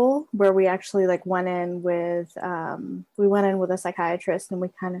temple where we actually like went in with a psychiatrist, and we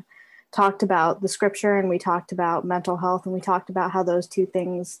kind of talked about the scripture, and we talked about mental health, and we talked about how those two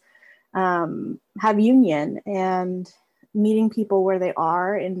things have union, and meeting people where they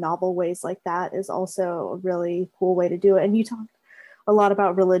are in novel ways like that is also a really cool way to do it. And you talked a lot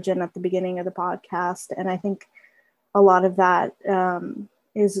about religion at the beginning of the podcast, and I think a lot of that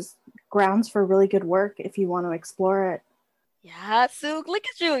is grounds for really good work if you want to explore it. Yeah, Sue, look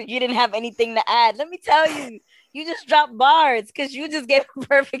at you. You didn't have anything to add. Let me tell you, you just dropped bars because you just gave a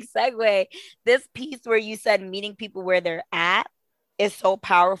perfect segue. This piece where you said meeting people where they're at is so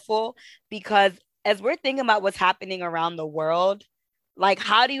powerful because as we're thinking about what's happening around the world, like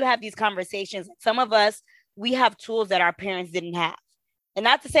how do you have these conversations? Some of us, we have tools that our parents didn't have. And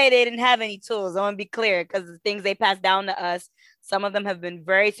not to say they didn't have any tools, I want to be clear because the things they passed down to us, some of them have been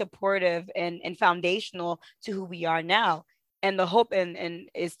very supportive and foundational to who we are now. And the hope and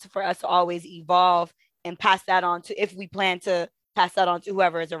is for us to always evolve and pass that on to, if we plan to pass that on to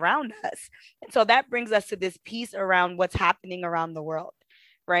whoever is around us. And so that brings us to this piece around what's happening around the world,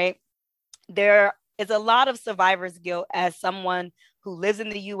 right? There is a lot of survivor's guilt as someone who lives in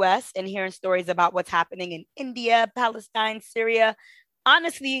the US and hearing stories about what's happening in India, Palestine, Syria.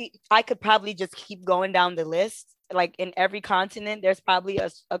 Honestly, I could probably just keep going down the list. Like in every continent, there's probably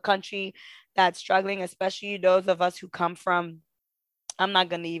a country that's struggling, especially those of us who come from, I'm not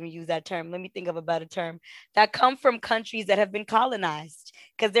going to even use that term. Let me think of a better term, that come from countries that have been colonized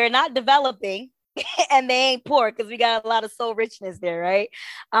because they're not developing and they ain't poor because we got a lot of soul richness there, right?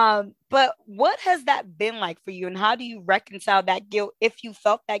 But what has that been like for you, and how do you reconcile that guilt if you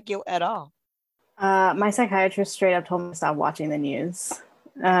felt that guilt at all? My psychiatrist straight up told me to stop watching the news.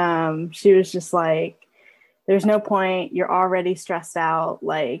 She was just like, there's no point. You're already stressed out.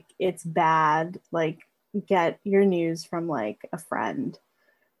 Like, it's bad. Like, get your news from like a friend.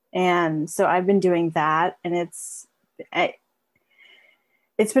 And so I've been doing that, and it's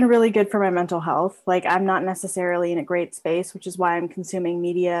been really good for my mental health. Like, I'm not necessarily in a great space, which is why I'm consuming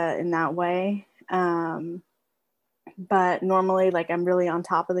media in that way. But normally, like, I'm really on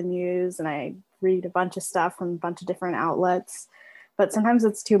top of the news, and I read a bunch of stuff from a bunch of different outlets. But sometimes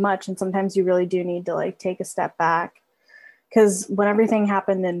it's too much, and sometimes you really do need to like take a step back. Because when everything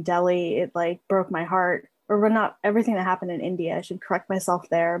happened in Delhi, it like broke my heart. Or when not everything that happened in India, I should correct myself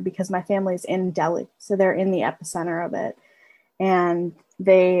there, because my family's in Delhi, so they're in the epicenter of it. And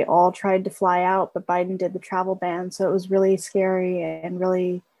they all tried to fly out, but Biden did the travel ban. So it was really scary, and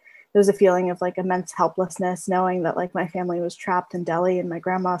really, there was a feeling of like immense helplessness knowing that like my family was trapped in Delhi and my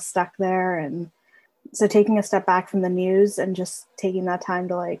grandma stuck there. And so taking a step back from the news and just taking that time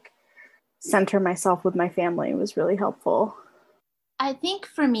to like center myself with my family was really helpful. I think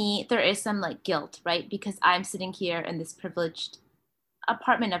for me, there is some like guilt, right? Because I'm sitting here in this privileged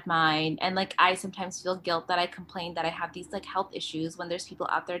apartment of mine, and like I sometimes feel guilt that I complain that I have these like health issues when there's people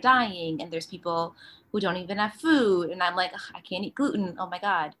out there dying, and there's people who don't even have food, and I'm like, I can't eat gluten, oh my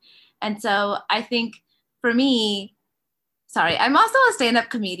god. And so I think for me, sorry, I'm also a stand-up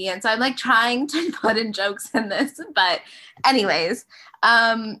comedian, so I'm like trying to put in jokes in this, but anyways,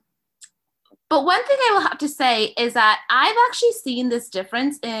 but one thing I will have to say is that I've actually seen this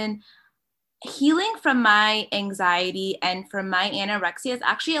difference in healing from my anxiety and from my anorexia has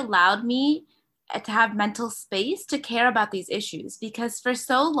actually allowed me to have mental space to care about these issues, because for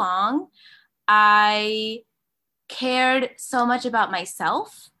so long I cared so much about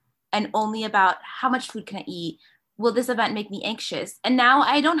myself and only about how much food can I eat? Will this event make me anxious? And now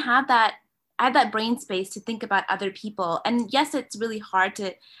I don't have that. I have that brain space to think about other people. And yes, it's really hard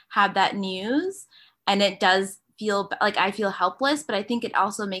to have that news, and it does feel like I feel helpless, but I think it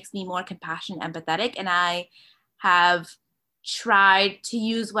also makes me more compassionate, empathetic. And I have tried to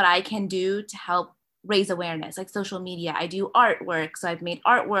use what I can do to help raise awareness, like social media. I do artwork. So I've made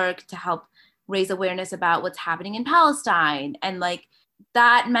artwork to help raise awareness about what's happening in Palestine. And like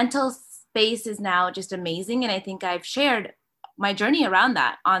that mental space is now just amazing. And I think I've shared my journey around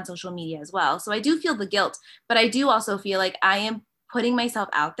that on social media as well. So I do feel the guilt, but I do also feel like I am putting myself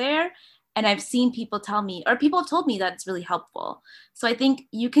out there, and I've seen people tell me, or people have told me that it's really helpful. So I think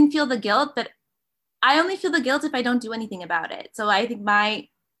you can feel the guilt, but I only feel the guilt if I don't do anything about it. So I think my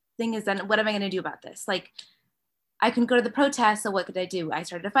thing is, then what am I going to do about this? Like, I couldn't go to the protest, so what could I do? I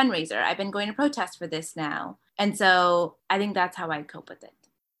started a fundraiser. I've been going to protest for this now. And so I think that's how I cope with it.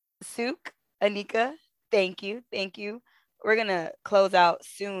 Suk, Anika, thank you. Thank you. We're going to close out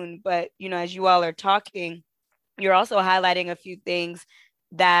soon, but as you all are talking, you're also highlighting a few things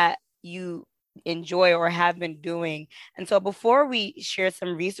that you enjoy or have been doing. And so before we share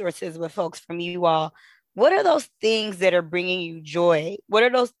some resources with folks from you all, what are those things that are bringing you joy? What are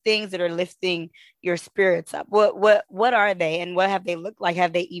those things that are lifting your spirits up? What are they, and what have they looked like?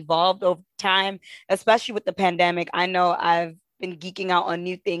 Have they evolved over time, especially with the pandemic? I know I've been geeking out on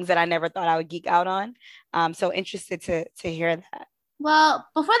new things that I never thought I would geek out on. So interested to hear that. Well,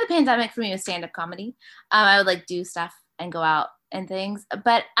 before the pandemic, for me, it was stand-up comedy. I would like do stuff and go out and things,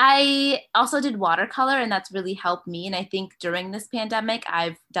 but I also did watercolor, and that's really helped me. And I think during this pandemic,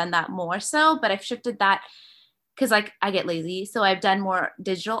 I've done that more so, but I've shifted that because like I get lazy. So I've done more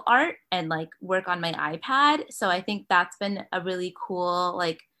digital art and like work on my iPad. So I think that's been a really cool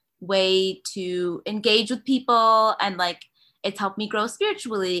like way to engage with people, and like it's helped me grow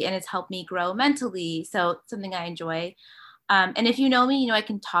spiritually and it's helped me grow mentally. So it's something I enjoy. And if you know me, I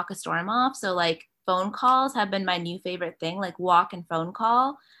can talk a storm off. So like phone calls have been my new favorite thing, like walk and phone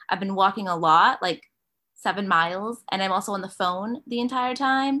call. I've been walking a lot, like 7 miles. And I'm also on the phone the entire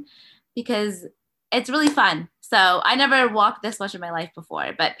time because it's really fun. So I never walked this much in my life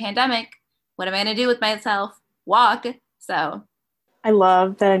before, but pandemic, what am I going to do with myself? Walk. So I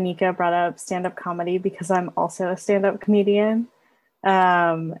love that Anika brought up stand-up comedy because I'm also a stand-up comedian.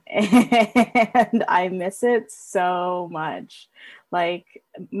 And I miss it so much. Like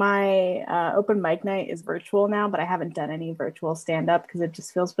my open mic night is virtual now, but I haven't done any virtual stand-up because it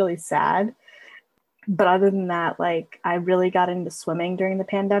just feels really sad. But other than that, like I really got into swimming during the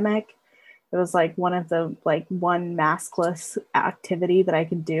pandemic. It was like one of the one maskless activity that I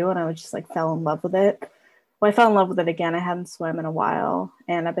could do, and I was just like fell in love with it. Well, I fell in love with it again. I hadn't swum in a while,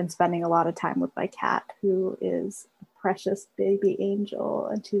 and I've been spending a lot of time with my cat, who is precious baby angel,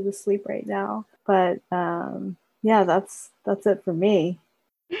 and she's asleep right now. But yeah, that's it for me.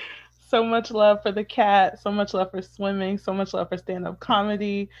 So much love for the cat, so much love for swimming, so much love for stand-up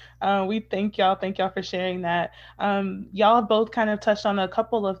comedy. We thank y'all for sharing that. Y'all have both kind of touched on a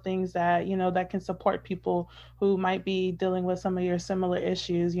couple of things that, that can support people who might be dealing with some of your similar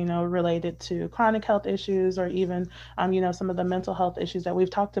issues, related to chronic health issues, or even, some of the mental health issues that we've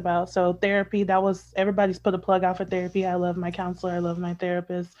talked about. So therapy, everybody's put a plug out for therapy. I love my counselor. I love my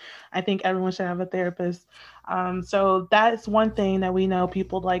therapist. I think everyone should have a therapist. So that's one thing that we know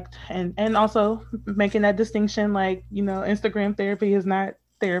people like, and also making that distinction, like, Instagram therapy is not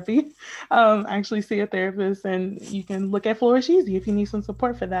therapy. Actually see a therapist, and you can look at Flourish Easy if you need some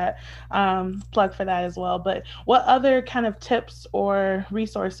support for that. Plug for that as well. But what other kind of tips or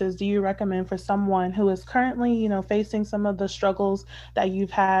resources do you recommend for someone who is currently, facing some of the struggles that you've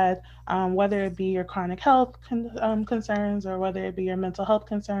had, whether it be your chronic health concerns, or whether it be your mental health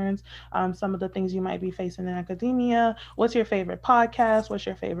concerns, some of the things you might be facing in academia? What's your favorite podcast? What's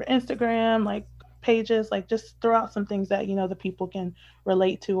your favorite Instagram pages? Just throw out some things that the people can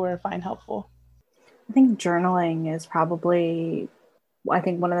relate to or find helpful. I think journaling is probably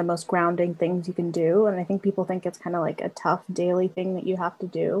one of the most grounding things you can do, and I think people think it's kind of like a tough daily thing that you have to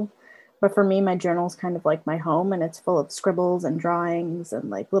do, but for me, my journal is kind of like my home, and it's full of scribbles and drawings and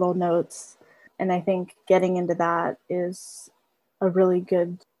like little notes, and I think getting into that is a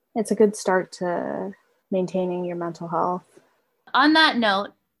good start to maintaining your mental health. On that note,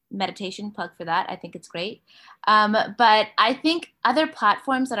 meditation, plug for that. I think it's great. But I think other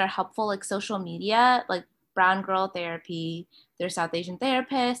platforms that are helpful, like social media, like Brown Girl Therapy, there's South Asian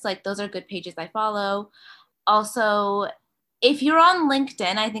Therapists, like those are good pages I follow. Also, if you're on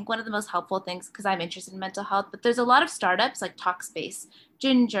LinkedIn, I think one of the most helpful things, because I'm interested in mental health, but there's a lot of startups like Talkspace,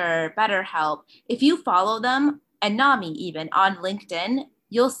 Ginger, BetterHelp. If you follow them, and NAMI even, on LinkedIn,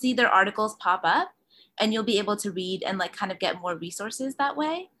 you'll see their articles pop up, and you'll be able to read and like kind of get more resources that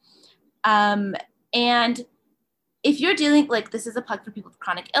way. And if you're dealing, like, this is a plug for people with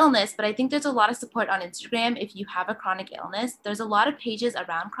chronic illness, but I think there's a lot of support on Instagram. If you have a chronic illness, there's a lot of pages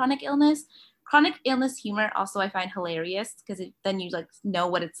around chronic illness humor. Also, I find hilarious because then you like know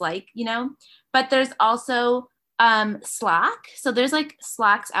what it's like, but there's also Slack. So there's like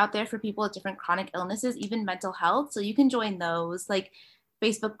Slacks out there for people with different chronic illnesses, even mental health. So you can join those, like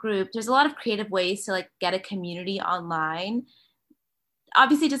Facebook groups. There's a lot of creative ways to like get a community online.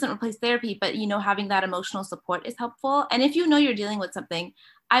 Obviously it doesn't replace therapy, but having that emotional support is helpful. And if you're dealing with something,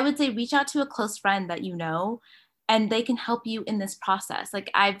 I would say reach out to a close friend that and they can help you in this process. Like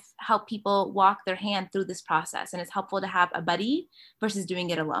I've helped people walk their hand through this process, and it's helpful to have a buddy versus doing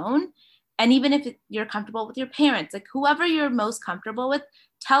it alone. And even if you're comfortable with your parents, like whoever you're most comfortable with,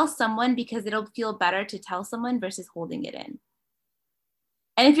 tell someone, because it'll feel better to tell someone versus holding it in.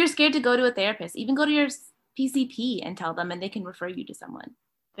 And if you're scared to go to a therapist, even go to your PCP and tell them, and they can refer you to someone.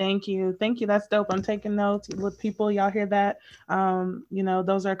 Thank you. That's dope. I'm taking notes with people. Y'all hear that?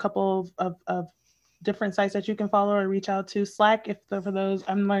 Those are a couple of different sites that you can follow or reach out to. Slack, for those,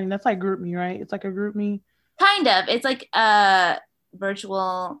 I'm learning, that's like GroupMe, right? It's like a GroupMe. Kind of. It's like a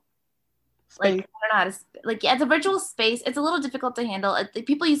virtual space. Like, I don't know how to, like, yeah, it's a virtual space. It's a little difficult to handle.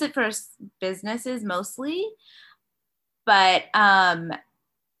 People use it for businesses mostly, but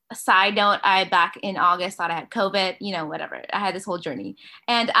a side note, I back in August thought I had COVID, whatever. I had this whole journey,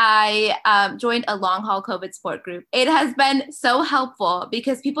 and I joined a long haul COVID support group. It has been so helpful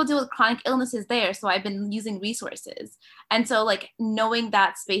because people deal with chronic illnesses there. So I've been using resources. And so like knowing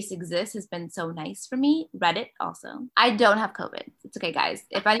that space exists has been so nice for me. Reddit also. I don't have COVID. It's okay, guys.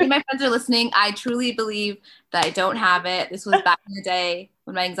 If any of my friends are listening, I truly believe that I don't have it. This was back in the day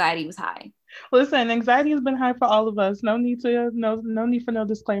when my anxiety was high. Listen, anxiety has been high for all of us. No need for no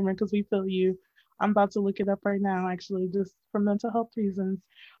disclaimer, because we feel you. I'm about to look it up right now, actually, just for mental health reasons.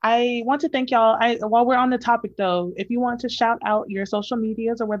 I want to thank y'all. While we're on the topic though, if you want to shout out your social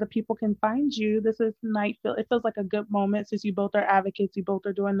medias or where the people can find you, it feels like a good moment, since you both are advocates, you both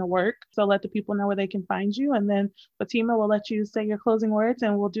are doing the work. So let the people know where they can find you. And then Fatima will let you say your closing words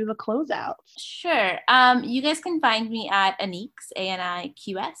and we'll do the closeout. Sure. You guys can find me at Aniqs,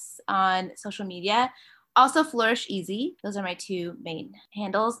 ANIQS, on social media. Also Flourish Easy. Those are my two main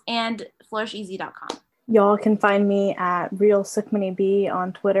handles, and flourisheasy.com. Y'all can find me at Real Sukhmani B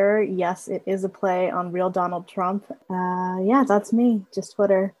on Twitter. Yes, it is a play on Real Donald Trump. Yeah, that's me, just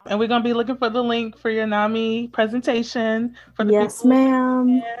Twitter. And we're going to be looking for the link for your NAMI presentation. Yes,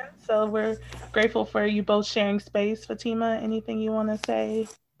 ma'am. So we're grateful for you both sharing space. Fatima, anything you want to say?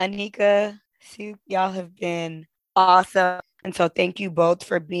 Anika, Sue, y'all have been awesome. And so thank you both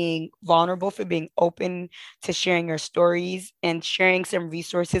for being vulnerable, for being open to sharing your stories and sharing some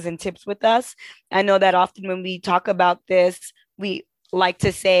resources and tips with us. I know that often when we talk about this, we like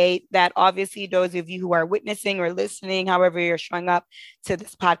to say that obviously those of you who are witnessing or listening, however you're showing up to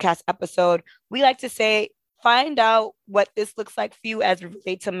this podcast episode, we like to say, find out what this looks like for you as it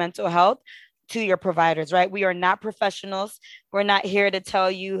relates to mental health, to your providers, right? We are not professionals. We're not here to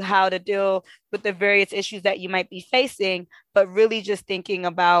tell you how to deal with the various issues that you might be facing, but really just thinking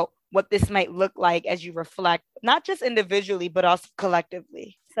about what this might look like as you reflect, not just individually, but also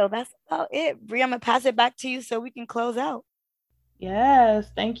collectively. So that's about it. Bree, I'm gonna pass it back to you so we can close out. Yes,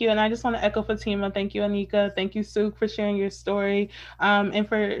 thank you. And I just want to echo Fatima. Thank you, Anika. Thank you, Suk, for sharing your story. And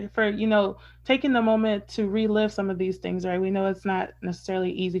for taking the moment to relive some of these things, right? We know it's not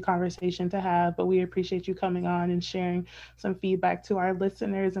necessarily easy conversation to have, but we appreciate you coming on and sharing some feedback to our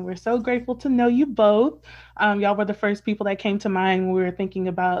listeners. And we're so grateful to know you both. Y'all were the first people that came to mind when we were thinking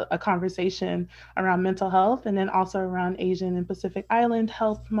about a conversation around mental health, and then also around Asian and Pacific Island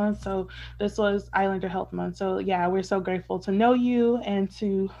Health Month. So this was Islander Health Month. So yeah, we're so grateful to know you and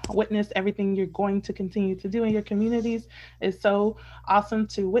to witness everything you're going to continue to do in your communities. It's so awesome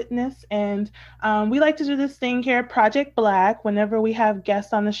to witness. And we like to do this thing here at Project Black. Whenever we have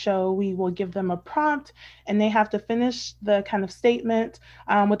guests on the show, we will give them a prompt and they have to finish the kind of statement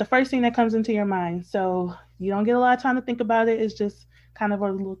with the first thing that comes into your mind. So you don't get a lot of time to think about it. It's just kind of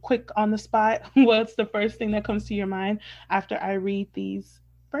a little quick on the spot. What's the first thing that comes to your mind after I read these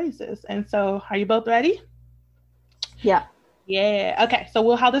phrases? And so are you both ready? Yeah. Yeah. Okay.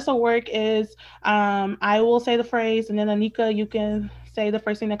 So how this will work is I will say the phrase, and then Anika, you can say the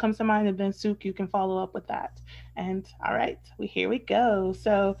first thing that comes to mind, and then Suk, you can follow up with that. And all right, here we go.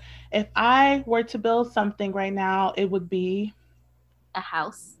 So if I were to build something right now, it would be a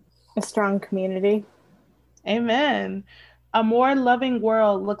house. A strong community. Amen. A more loving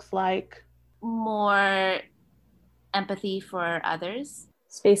world looks like more empathy for others.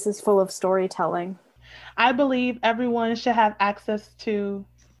 Spaces full of storytelling. I believe everyone should have access to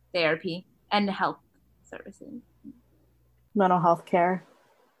therapy and health services. Mental health care.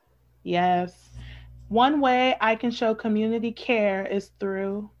 Yes. One way I can show community care is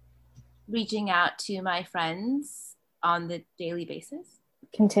through reaching out to my friends on the daily basis.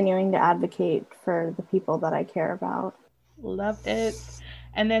 continuing to advocate for the people that I care about. Loved it.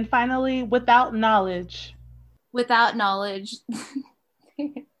 And then finally, without knowledge. Without knowledge.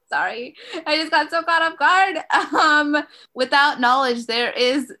 Sorry, I just got so caught off guard. Without knowledge, there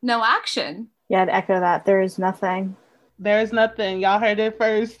is no action. Yeah, I'd echo that. There is nothing. There's nothing. Y'all heard it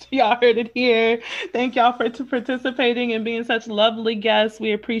first. Y'all heard it here. Thank y'all for participating and being such lovely guests.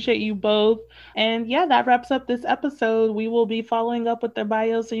 We appreciate you both. And yeah, that wraps up this episode. We will be following up with their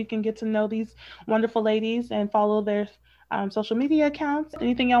bios so you can get to know these wonderful ladies and follow their social media accounts.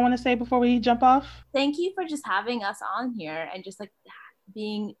 Anything y'all want to say before we jump off? Thank you for just having us on here and just like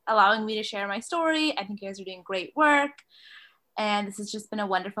allowing me to share my story. I think you guys are doing great work. And this has just been a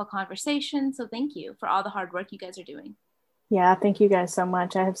wonderful conversation. So thank you for all the hard work you guys are doing. Yeah, thank you guys so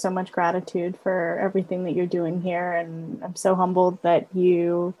much. I have so much gratitude for everything that you're doing here. And I'm so humbled that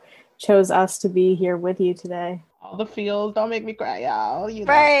you chose us to be here with you today. All the feels. Don't make me cry, y'all.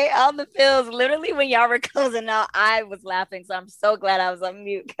 Right, all the feels. Literally, when y'all were closing out, I was laughing. So I'm so glad I was on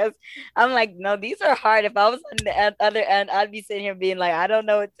mute because I'm like, no, these are hard. If I was on the other end, I'd be sitting here being like, I don't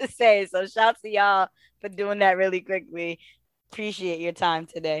know what to say. So shouts to y'all for doing that really quickly. Appreciate your time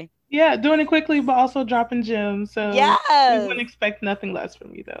today. Yeah, doing it quickly, but also dropping gems. So yes. We wouldn't expect nothing less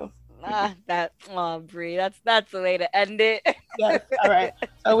from you, though. Brie, that's the way to end it. Yes. All right.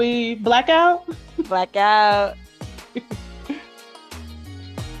 So we black out? Black out.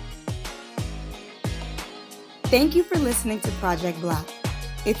 Thank you for listening to Project Black.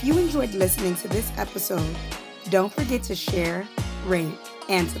 If you enjoyed listening to this episode, don't forget to share, rate,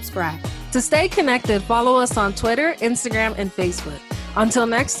 and subscribe. To stay connected, follow us on Twitter, Instagram, and Facebook. Until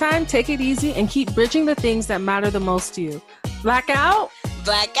next time, take it easy and keep bridging the things that matter the most to you. Black out.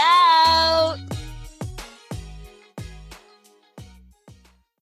 Black out.